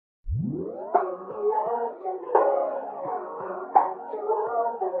We've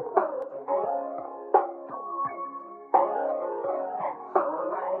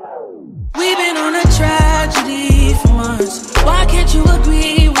been on a tragedy for months. Why can't you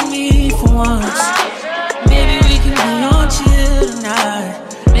agree with me for once? Maybe we can be on chill tonight.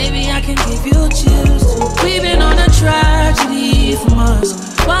 Maybe I can give you chills too. We've been on a tragedy for months.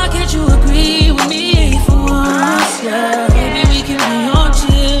 Why can't you agree with me for once? Yeah, maybe we can be on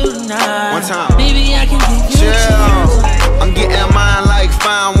chill tonight. One time. Maybe I can give you chills. I'm getting mine like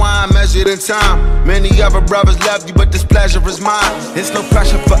fine wine measured in time. Many other brothers love you, but this pleasure is mine. It's no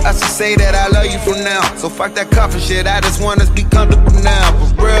pressure for us to say that I love you from now. So fuck that coffin shit, I just want us to be comfortable now.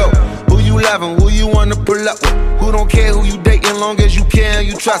 For real, who you loving, who you wanna pull up with? Who don't care who you dating, long as you care and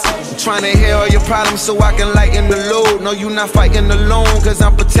you trust it. I'm trying to hear all your problems so I can lighten the load. No, you not fighting alone, cause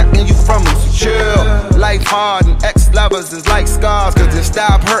I'm protecting you from them. So chill, life hard and ex-lovers is like scars. Cause they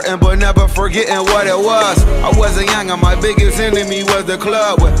stop hurting but never forgetting what it was. I wasn't young and my biggest enemy was the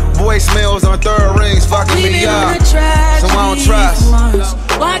club with voicemails on third rings fucking me up. So I don't trust.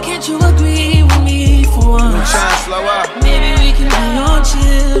 Why can't you agree with me for once? I'm trying to slow up. Maybe we can be on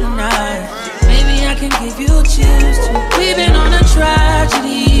chill tonight. Maybe I can give you chills too. We've been on a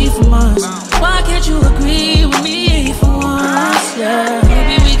tragedy for months. Why can't you agree with me for once? Yeah,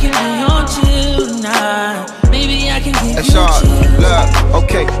 maybe we can be on chill tonight. Maybe I can give you chills. Look,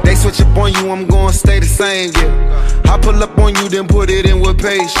 okay, they switch up on you, I'm gonna stay the same, yeah. I pull up on you, then put it in with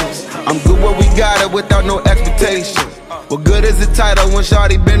patience. I'm good where we got it without no expectations. What good is the title when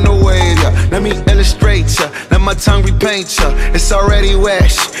shawty been away? Yeah. Let me illustrate ya, let my tongue repaint ya. It's already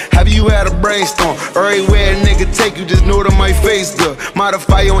wet. Have you had a brainstorm? Everywhere a nigga take you, just know that my face good.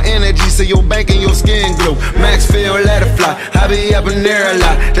 Modify your energy so your bank and your skin glow. Max feel, let it fly. I be up in there a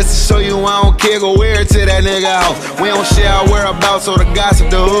lot, just to show you I don't care. Go wear it to that nigga house. We don't share our whereabouts or the gossip,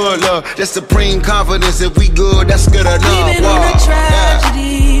 the hood love. Just supreme confidence. If we good, that's good enough. We've been on a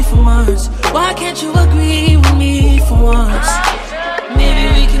tragedy for months. Why can't you agree with me for once? Maybe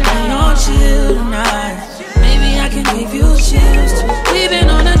we can be on chill tonight. Maybe I can give you chills too. We've been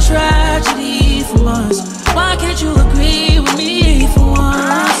on a tragedy for months. Why can't you agree with me for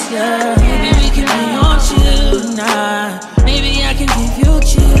once? Yeah, maybe we can be on chill tonight. Maybe I can give you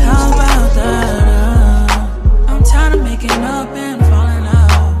chills. How about that? I'm tired of making up and falling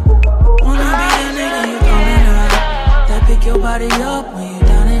out. Wanna be the nigga you calling out, that pick your body up when you're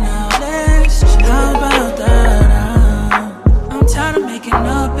down and out. How about that? I'm tired of making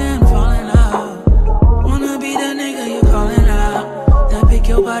up and falling out. Wanna be the nigga you calling out, that pick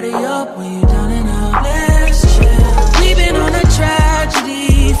your body up when you're down and out. Let's chill. We've been on a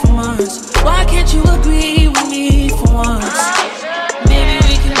tragedy for months. Why can't you agree with me for once?